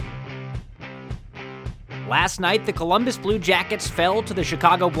Last night, the Columbus Blue Jackets fell to the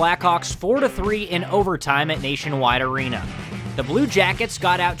Chicago Blackhawks 4-3 in overtime at Nationwide Arena. The Blue Jackets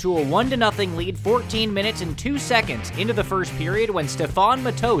got out to a 1-0 lead 14 minutes and 2 seconds into the first period when Stéphane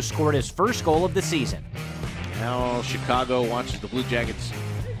Matteau scored his first goal of the season. Now Chicago watches the Blue Jackets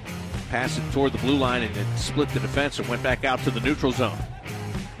pass it toward the blue line and it split the defense and went back out to the neutral zone.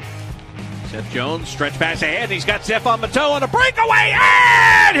 Seth Jones, stretch pass ahead, and he's got Stéphane Matteau on a breakaway,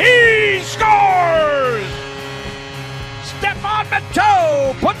 and he scores! Stéphane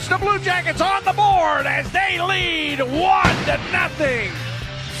Matteau puts the Blue Jackets on the board as they lead 1-0.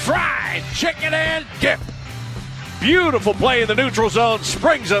 Fried chicken and dip. Beautiful play in the neutral zone,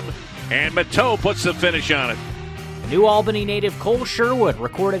 springs them, and Matteau puts the finish on it. New Albany native Cole Sherwood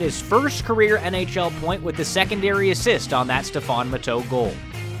recorded his first career NHL point with the secondary assist on that Stéphane Matteau goal.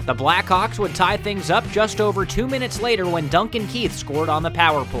 The Blackhawks would tie things up just over 2 minutes later when Duncan Keith scored on the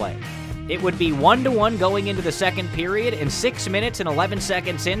power play. It would be 1-1 going into the second period, and 6 minutes and 11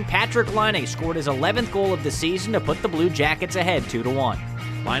 seconds in, Patrik Laine scored his 11th goal of the season to put the Blue Jackets ahead 2-1.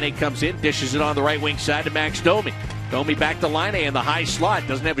 Laine comes in, dishes it on the right wing side to Max Domi. Domi back to Laine in the high slot,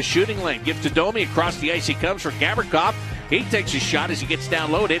 doesn't have a shooting lane. Gives to Domi, across the ice he comes for Gavrikov. He takes a shot as he gets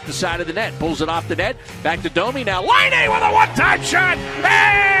down low to hit the side of the net. Pulls it off the net, back to Domi now. Laine with a one-time shot,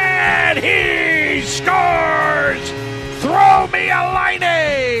 and he scores! Throw me a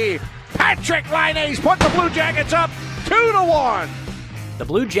Laine! Patrik Laine's put the Blue Jackets up 2-1. The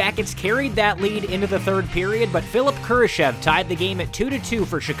Blue Jackets carried that lead into the third period, but Philip Kurashev tied the game at 2-2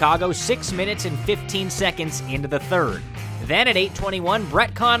 for Chicago 6 minutes and 15 seconds into the third. Then at 8:21,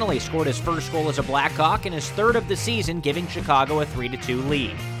 Brett Connolly scored his first goal as a Blackhawk and his third of the season, giving Chicago a 3-2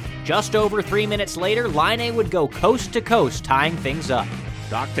 lead. Just over 3 minutes later, Laine would go coast to coast, tying things up.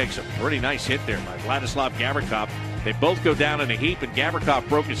 Doc takes a pretty nice hit there by Vladislav Gavrikov. They both go down in a heap, and Gavrikov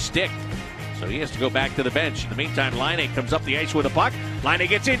broke his stick, so he has to go back to the bench. In the meantime, Laine comes up the ice with a puck. Laine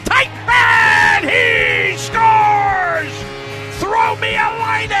gets in tight, and he scores! Throw me a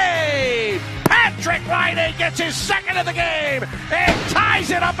Laine! Patrik Laine gets his second of the game and ties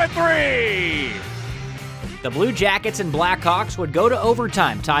it up at 3. The Blue Jackets and Blackhawks would go to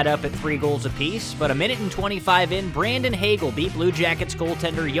overtime, tied up at 3 goals apiece, but a minute and 25 in, Brandon Hagel beat Blue Jackets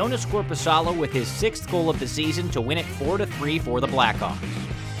goaltender Jonas Korpisalo with his 6th goal of the season to win it 4-3 for the Blackhawks.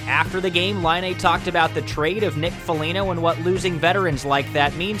 After the game, Laine talked about the trade of Nick Foligno and what losing veterans like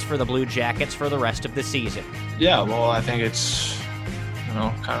that means for the Blue Jackets for the rest of the season. Yeah, well, I think it's,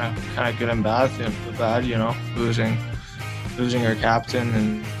 kind of good and bad. Losing our captain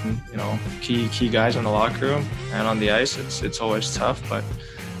and key guys in the locker room and on the ice, it's always tough. But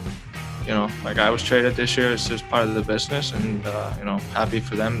I was traded this year. It's just part of the business, and happy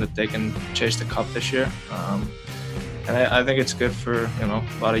for them that they can chase the cup this year. And I think it's good for a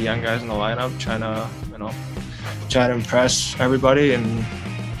lot of young guys in the lineup, trying to impress everybody and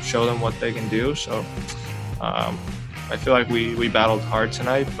show them what they can do. So I feel like we battled hard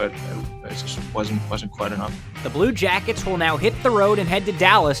tonight, but it just wasn't quite enough. The Blue Jackets will now hit the road and head to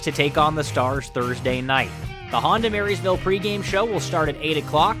Dallas to take on the Stars Thursday night. The Honda Marysville pregame show will start at 8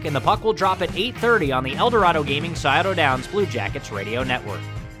 o'clock, and the puck will drop at 8:30 on the Eldorado Gaming Scioto Downs Blue Jackets radio network.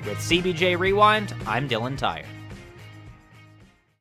 With CBJ Rewind, I'm Dylan Tyre.